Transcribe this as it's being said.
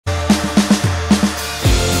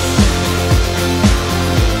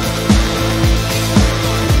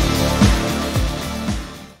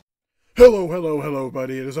Hello,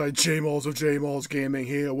 buddy. It is I, Jmulls of Jmulls Gaming,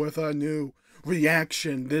 here with a new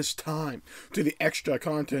reaction, this time to the extra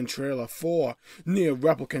content trailer for NieR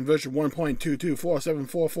Replicant version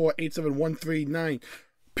 1.22474487139.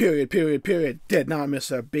 Period. Did not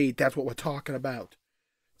miss a beat. That's what we're talking about.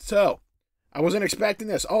 So, I wasn't expecting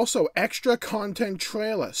this. Also, extra content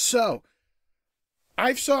trailer. So,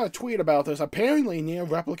 I saw a tweet about this. Apparently, NieR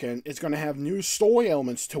Replicant is going to have new story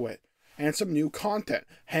elements to it. And some new content,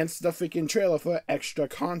 hence the freaking trailer for extra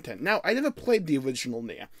content. Now, I never played the original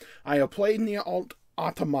NieR. I have played NieR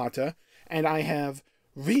Automata, and I have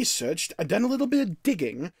researched, done a little bit of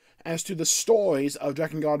digging as to the stories of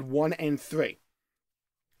Drakengard 1 and 3.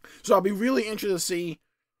 So I'll be really interested to see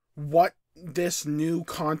what this new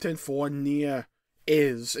content for NieR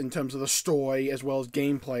is in terms of the story as well as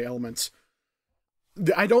gameplay elements.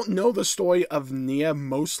 I don't know the story of NieR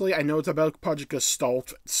mostly. I know it's about Project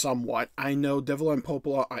Gestalt somewhat. I know Devil and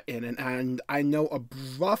Popola are in it, and I know a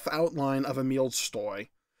rough outline of Emil's story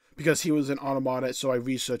because he was in Automata, so I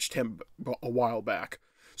researched him a while back.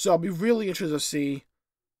 So I'll be really interested to see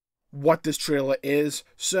what this trailer is.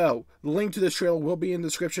 So, the link to this trailer will be in the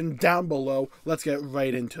description down below. Let's get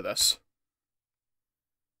right into this.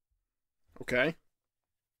 Okay.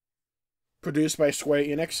 Produced by Square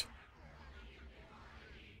Enix.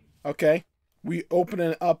 Okay, we open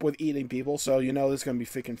it up with eating people, so you know this is going to be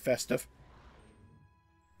freaking festive.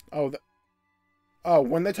 Oh,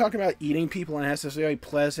 when they're talking about eating people and it has this very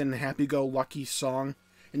pleasant, happy-go-lucky song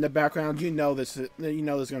in the background, you know there's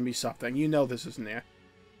going to be something. You know this is NieR.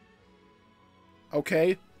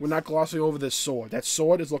 Okay, we're not glossing over this sword. That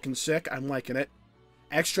sword is looking sick. I'm liking it.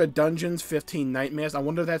 Extra dungeons, 15 nightmares. I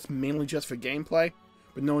wonder if that's mainly just for gameplay,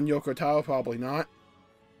 but knowing Yoko Taro, probably not.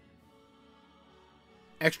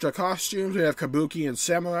 Extra costumes, we have Kabuki and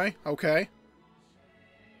Samurai. Okay.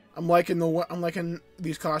 I'm liking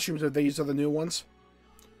these costumes, if these are the new ones.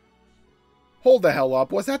 Hold the hell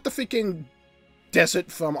up. Was that the freaking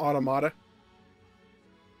desert from Automata?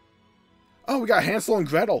 Oh, we got Hansel and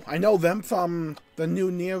Gretel. I know them from the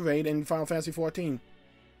new NieR raid in Final Fantasy XIV.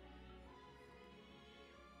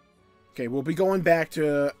 Okay, we'll be going back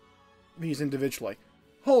to these individually.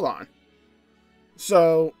 Hold on.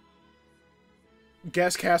 So,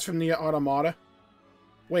 guest cast from NieR Automata?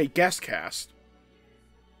 Wait, guest cast?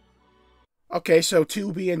 Okay, so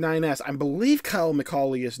 2B and 9S. I believe Kyle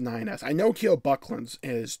McCauley is 9S. I know Keel Buckland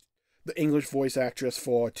is the English voice actress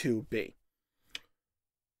for 2B.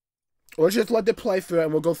 Let's just let it play through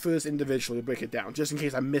and we'll go through this individually, break it down, just in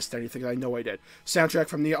case I missed anything. I know I did. Soundtrack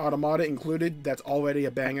from NieR Automata included. That's already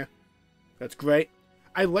a banger. That's great.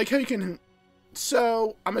 I like how you can...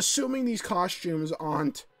 So, I'm assuming these costumes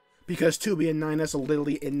aren't because 2B and 9S are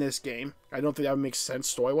literally in this game. I don't think that would make sense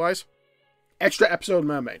story-wise. Extra episode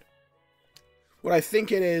mermaid. What I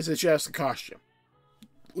think it is just a costume.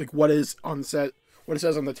 Like what is on set, what it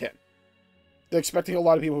says on the tin. They're expecting a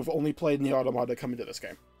lot of people who've only played NieR Automata to come into this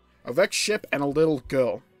game. A wrecked ship and a little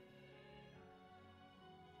girl.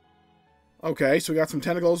 Okay, so we got some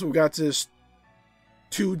tentacles. We got this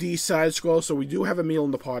 2D side scroll, so we do have Emil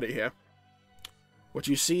in the party here. What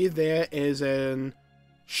you see there is an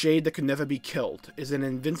shade that could never be killed. Is an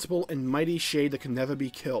invincible and mighty shade that can never be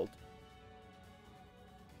killed.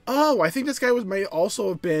 Oh, I think this guy may also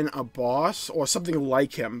have been a boss or something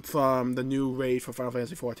like him from the new raid for Final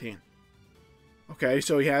Fantasy XIV. Okay,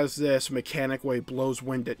 so he has this mechanic where he blows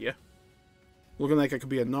wind at you. Looking like it could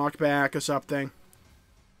be a knockback or something.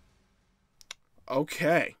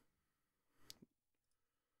 Okay.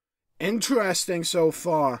 Interesting so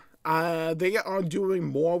far. They are doing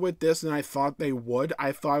more with this than I thought they would.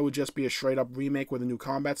 I thought it would just be a straight-up remake with a new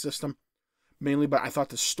combat system. Mainly, but I thought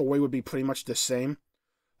the story would be pretty much the same.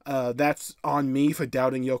 That's on me for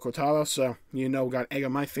doubting Yoko Taro, so, you know, got egg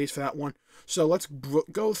on my face for that one. So let's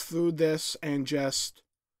go through this and just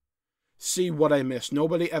see what I missed.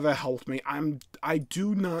 Nobody ever helped me. I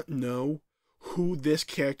do not know who this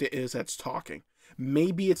character is that's talking.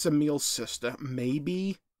 Maybe it's Emil's sister.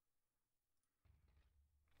 Maybe...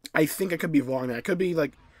 I think I could be wrong there. I could be,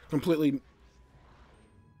 like, completely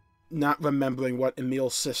not remembering what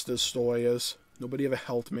Emil's sister's story is. Nobody ever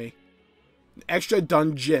helped me. Extra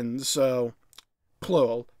dungeons, so,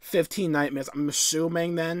 plural, 15 nightmares. I'm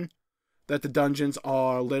assuming, then, that the dungeons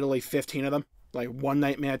are literally 15 of them. Like, 1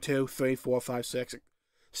 nightmare, 2, 3, 4, 5, 6,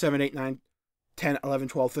 7, 8, 9, 10, 11,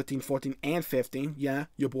 12, 13, 14, and 15. Yeah,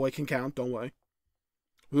 your boy can count, don't worry.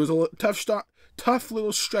 It was a tough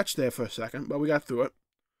little stretch there for a second, but we got through it.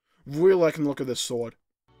 Really liking the look of this sword.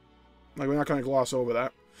 Like, we're not going to gloss over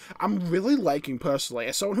that. I'm really liking, personally,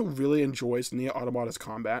 as someone who really enjoys NieR Automata's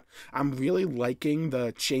combat, I'm really liking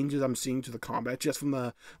the changes I'm seeing to the combat, just from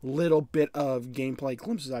the little bit of gameplay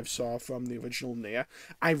glimpses I've saw from the original NieR.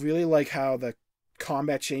 I really like how the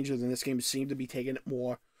combat changes in this game seem to be taking it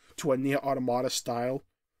more to a NieR Automata style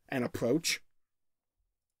and approach.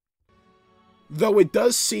 Though it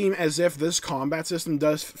does seem as if this combat system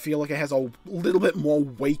does feel like it has a little bit more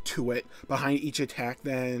weight to it behind each attack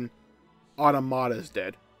than Automata's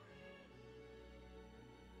did.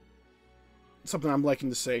 Something I'm liking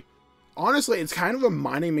to see. Honestly, it's kind of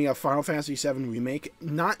reminding me of Final Fantasy VII Remake,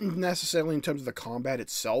 not necessarily in terms of the combat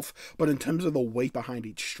itself, but in terms of the weight behind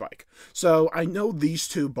each strike. So, I know these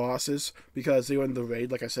two bosses, because they were in the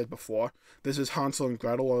raid, like I said before. This is Hansel and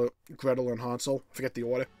Gretel, or Gretel and Hansel, I forget the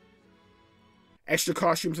order. Extra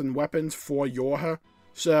costumes and weapons for Yorha,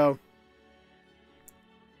 so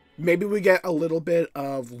maybe we get a little bit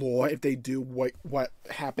of lore if they do what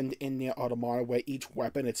happened in NieR Automata, where each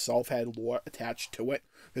weapon itself had lore attached to it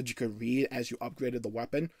that you could read as you upgraded the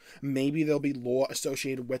weapon. Maybe there'll be lore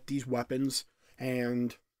associated with these weapons,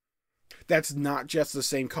 and that's not just the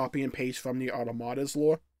same copy and paste from NieR Automata's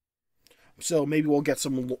lore. So maybe we'll get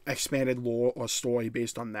some expanded lore or story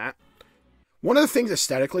based on that. One of the things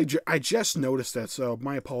aesthetically, I just noticed that, so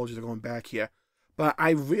my apologies for going back here, but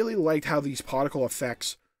I really liked how these particle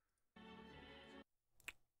effects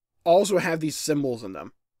also have these symbols in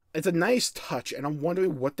them. It's a nice touch, and I'm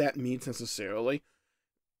wondering what that means necessarily.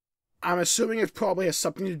 I'm assuming it probably has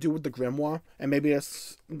something to do with the Grimoire, and maybe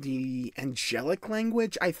it's the angelic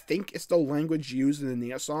language. I think it's the language used in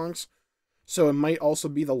the NieR songs. So it might also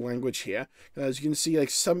be the language here. As you can see, like,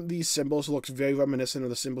 some of these symbols looks very reminiscent of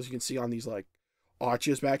the symbols you can see on these, like,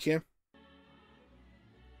 arches back here.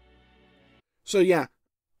 So yeah,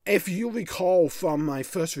 if you recall from my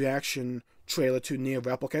first reaction trailer to NieR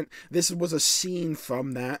Replicant, this was a scene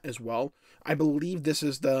from that as well. I believe this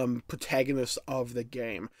is the protagonist of the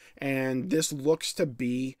game, and this looks to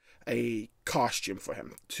be a costume for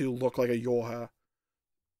him, to look like a Yorha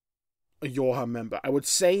member. I would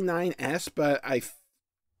say 9S, but I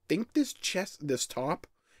think this top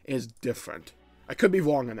is different. I could be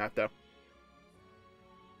wrong on that, though.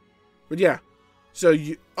 But yeah, so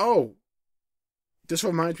this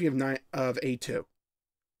reminds me of A2.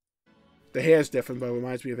 The hair is different, but it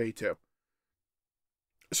reminds me of A2.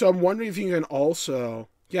 So I'm wondering if you can also,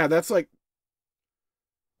 yeah, that's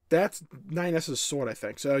 9S's sword, I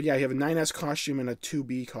think. So yeah, you have a 9S costume and a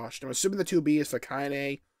 2B costume. I'm assuming the 2B is for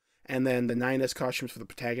Kaine, and then the 9S costume is for the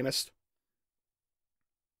protagonist.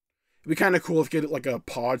 It'd be kind of cool if you get like a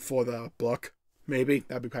pod for the book. Maybe.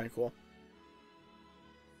 That'd be kind of cool.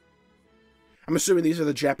 I'm assuming these are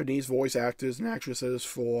the Japanese voice actors and actresses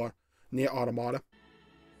for NieR Automata.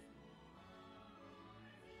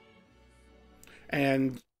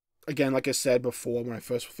 And again, like I said before, when I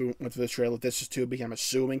first went through the trailer, this is 2B. I'm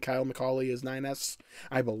assuming Kyle McCauley is 9S.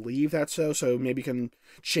 I believe that's so. So maybe you can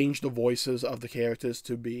change the voices of the characters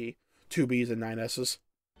to be 2Bs and 9Ss.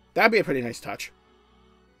 That'd be a pretty nice touch.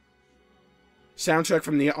 Soundtrack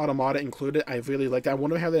from NieR Automata included. I really like that. I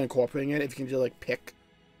wonder how they're incorporating it. If you can just like pick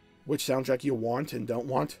which soundtrack you want and don't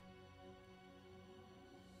want.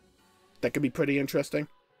 That could be pretty interesting.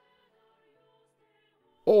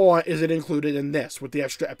 Or is it included in this with the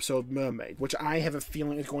extra episode Mermaid, which I have a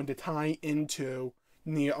feeling is going to tie into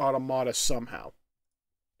NieR Automata somehow.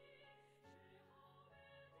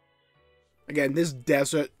 Again, this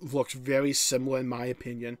desert looks very similar, in my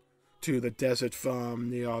opinion, to the desert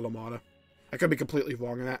from NieR Automata. I could be completely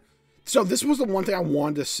wrong on that. So this was the one thing I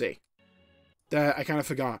wanted to see that I kind of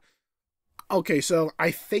forgot. Okay, so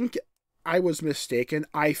I think I was mistaken.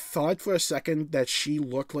 I thought for a second that she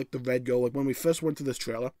looked like the red girl. Like when we first went to this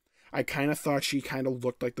trailer, I kind of thought she kind of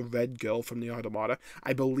looked like the red girl from NieR Automata.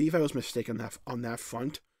 I believe I was mistaken on that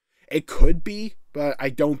front. It could be, but I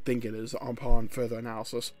don't think it is upon further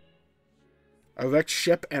analysis. A wrecked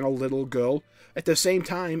ship and a little girl. At the same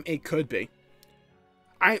time, it could be.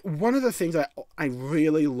 One of the things I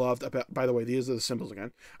really loved about, by the way, these are the symbols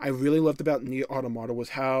again, I really loved about NieR Automata was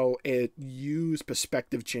how it used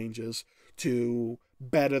perspective changes to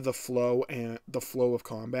better the flow of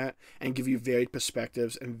combat and give you varied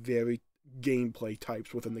perspectives and varied gameplay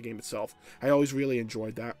types within the game itself. I always really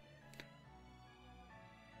enjoyed that.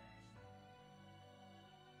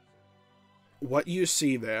 What you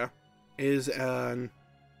see there is an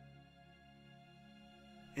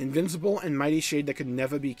invincible and mighty shade that could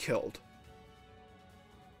never be killed.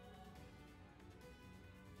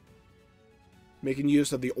 Making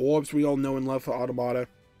use of the orbs we all know and love for Automata.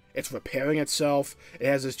 It's repairing itself. It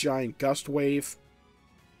has this giant gust wave.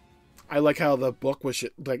 I like how the book was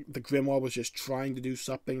like the grimoire was just trying to do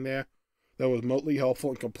something there that was remotely helpful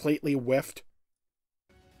and completely whiffed.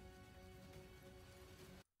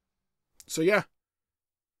 So yeah.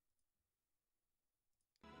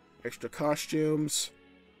 Extra costumes.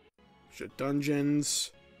 Extra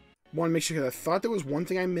dungeons. Want to make sure, because I thought there was one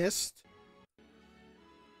thing I missed.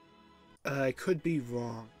 I could be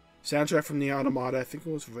wrong. Soundtrack from NieR Automata. I think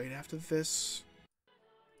it was right after this.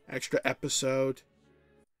 Extra episode.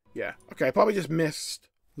 Yeah. Okay, I probably just missed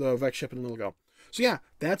the Vex ship a little ago. So yeah,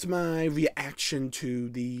 that's my reaction to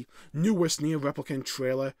the newest NieR Replicant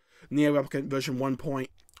trailer. NieR Replicant version 1.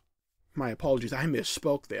 My apologies, I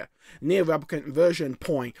misspoke there. NieR Replicant version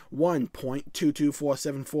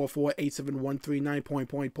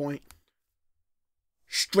 1.22474487139 ...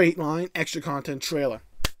 Straight line, extra content trailer.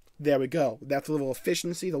 There we go. That's the level of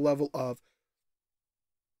efficiency, the level of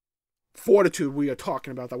fortitude we are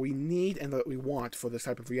talking about that we need and that we want for this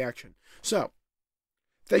type of reaction. So,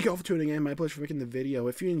 thank you all for tuning in. My pleasure for making the video.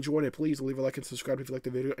 If you enjoyed it, please leave a like and subscribe if you like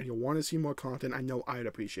the video and you want to see more content. I know I'd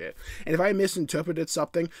appreciate it. And if I misinterpreted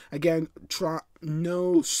something, again,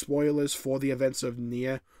 no spoilers for the events of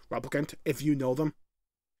NieR Replicant if you know them.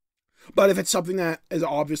 But if it's something that is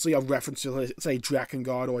obviously a reference to, say, Dragon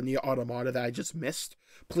God or NieR Automata that I just missed,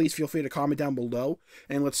 please feel free to comment down below.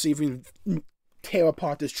 And let's see if we can tear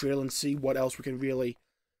apart this trailer and see what else we can really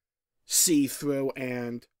see through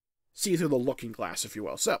and see through the looking glass, if you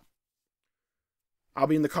will. So, I'll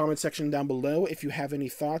be in the comment section down below if you have any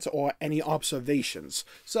thoughts or any observations.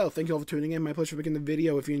 So, thank you all for tuning in. My pleasure for making the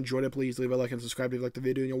video. If you enjoyed it, please leave a like and subscribe if you like the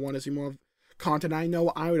video and you want to see more content. I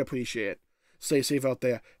know I would appreciate it. Stay safe out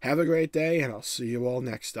there. Have a great day, and I'll see you all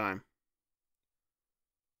next time.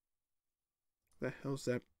 The hell's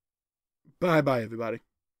that? Bye-bye, everybody.